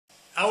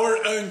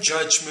Our own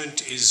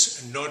judgment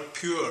is not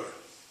pure.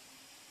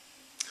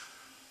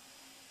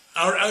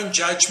 Our own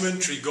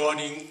judgment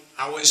regarding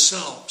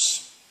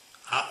ourselves,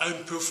 our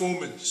own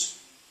performance,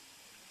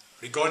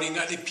 regarding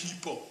other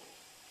people.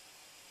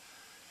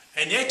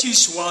 And that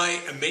is why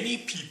many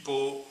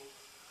people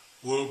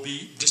will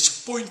be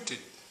disappointed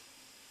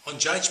on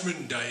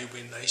Judgment Day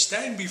when they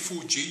stand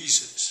before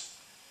Jesus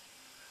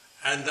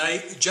and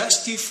they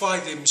justify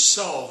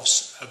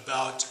themselves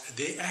about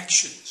their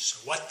actions,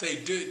 what they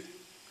did.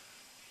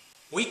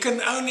 We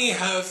can only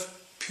have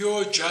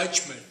pure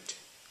judgment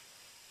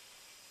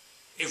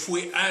if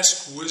we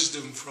ask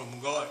wisdom from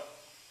God.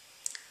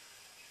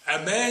 A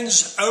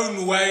man's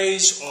own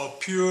ways are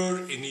pure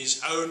in his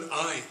own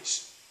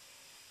eyes,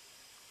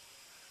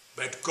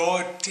 but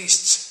God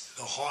tests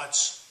the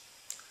hearts.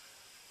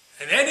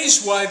 And that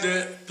is why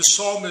the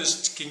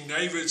psalmist King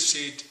David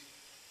said,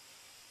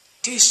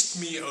 "Test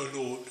me, O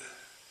Lord,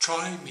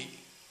 try me,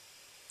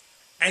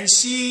 and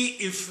see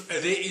if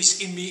there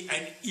is in me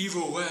an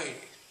evil way,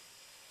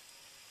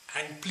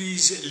 and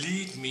please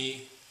lead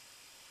me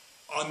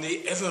on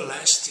the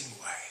everlasting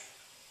way."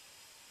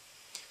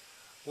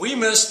 We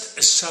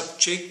must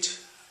subject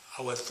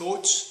our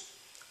thoughts,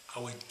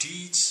 our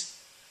deeds,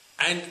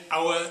 and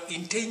our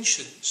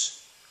intentions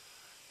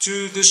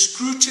to the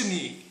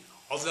scrutiny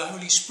of the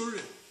Holy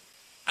Spirit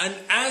and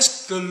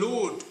ask the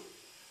Lord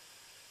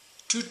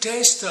to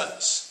test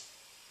us,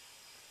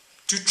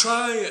 to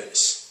try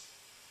us,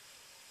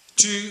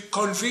 to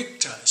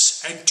convict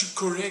us and to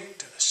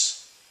correct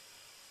us,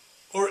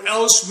 or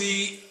else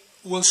we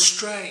will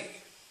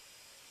stray.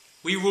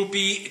 We will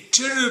be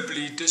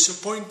terribly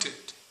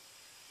disappointed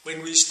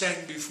when we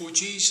stand before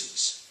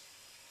Jesus.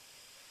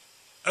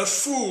 A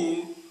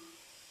fool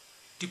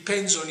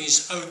depends on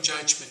his own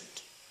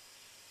judgment.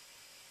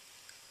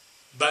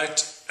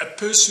 But a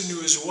person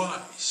who is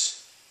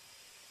wise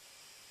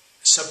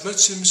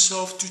submits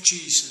himself to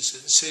Jesus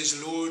and says,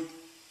 "Lord,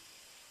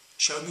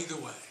 show me the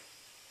way.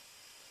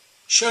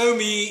 Show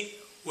me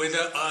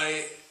whether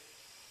I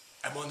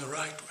am on the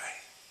right way.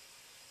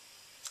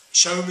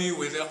 Show me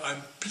whether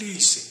I'm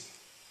pleasing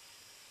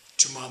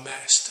to my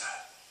Master."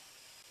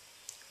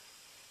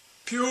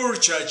 Pure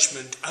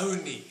judgment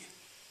only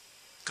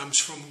comes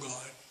from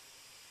God.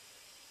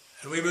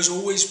 And we must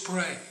always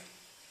pray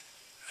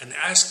and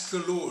ask the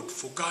Lord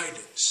for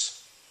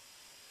guidance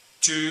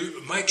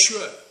to make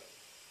sure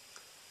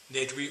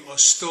that we are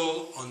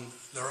still on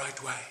the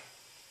right way,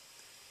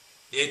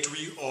 that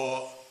we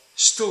are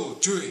still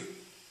doing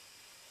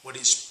what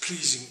is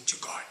pleasing to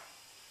God.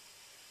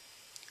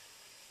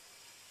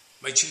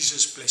 May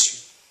Jesus bless you.